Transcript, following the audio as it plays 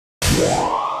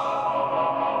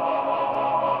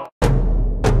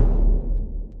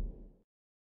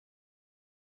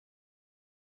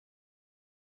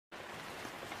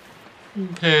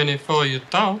Penny for your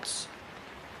thoughts.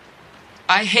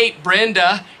 I hate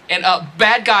Brenda, and a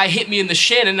bad guy hit me in the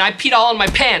shin, and I peed all in my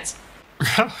pants.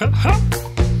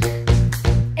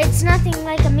 It's nothing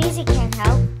like a music can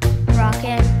help.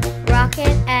 Rockin',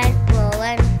 rockin' and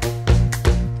rollin'.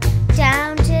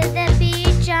 Down to the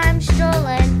beach I'm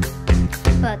strolling,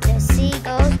 but the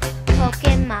seagulls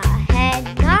poking my head.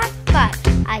 Not fun.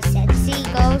 I said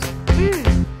seagulls.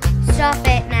 Stop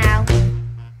it now.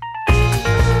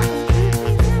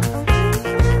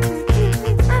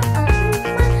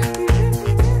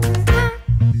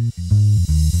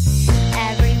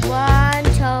 Everyone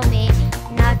told me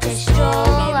not to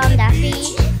stroll on that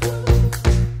beach.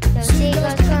 Those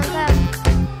seagulls come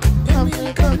poke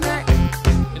me, poke my.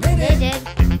 They did.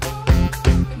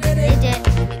 They did.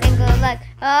 And go like,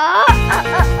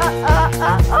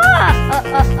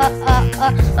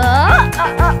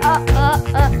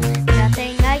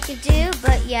 nothing I could do,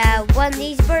 but yeah, when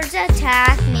these birds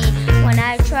attack me, when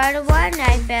I try to run,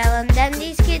 I fail, and then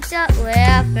these kids start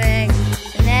laughing,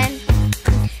 and then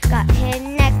got hit in the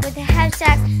neck with a head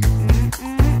sack.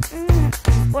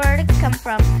 Where'd it come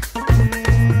from?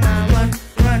 Run,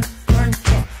 run, run,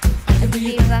 jump.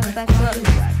 Back, back, run,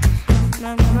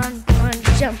 run, run, run,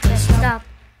 jump, stop,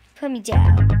 put me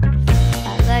down. I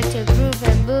like to groove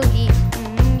and boogie,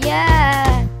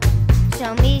 yeah.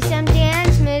 Show me some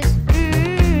dance moves,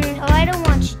 oh, I don't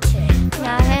want you to.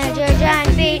 Now hand your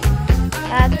giant feet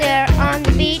out there on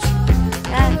the beach.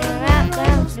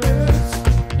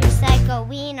 You're psycho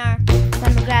wiener,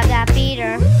 let me grab that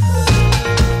beater.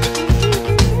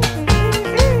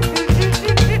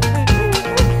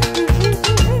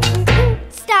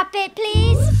 Stop it,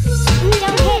 please.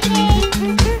 Don't hit me.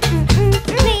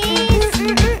 Please.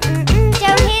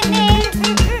 Don't hit me.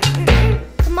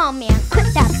 Come on, man.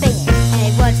 Quit that thing.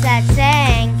 Hey, what's that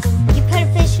saying? You put a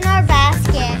fish in our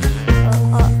basket.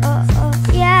 Oh.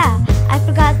 Yeah, I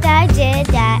forgot that I did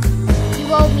that. You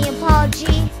owe me an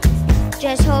apology.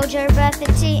 Just hold your breath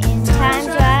and see. In time's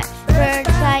right, birds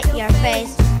bite your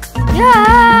face.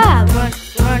 Yeah! Run,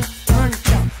 run, run,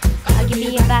 jump. I'll give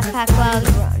you a backpack while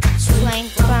you run. Swing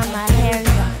from my hair,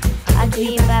 run. I'll give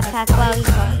you a backpack while you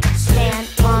run. Stand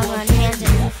on one hand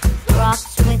and lift.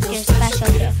 Rocks with your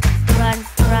special gift. Run,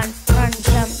 run, run,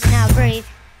 jump. Now breathe.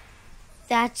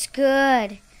 That's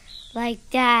good. Like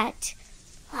that.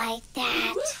 Like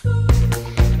that.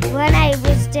 When I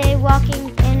was day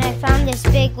walking and I found this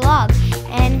big log,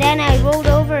 and then I rolled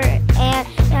over and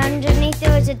underneath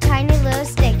there was a tiny little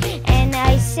stick, and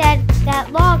I said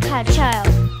that log had a child.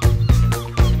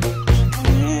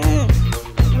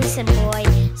 Listen, boy,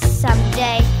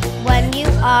 someday when you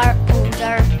are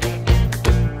older,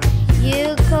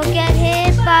 you could get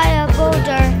hit by a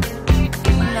boulder.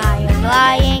 Now you're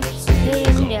lying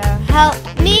in there. Help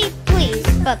me, please.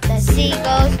 But the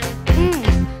seagulls,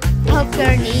 poke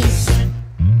your knees.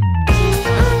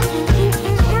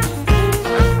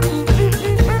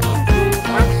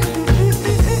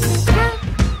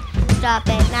 Stop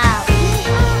it now.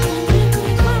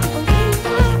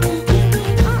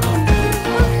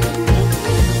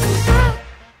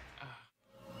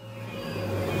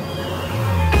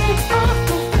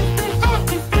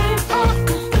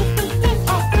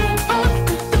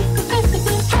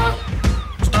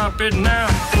 Stop it now.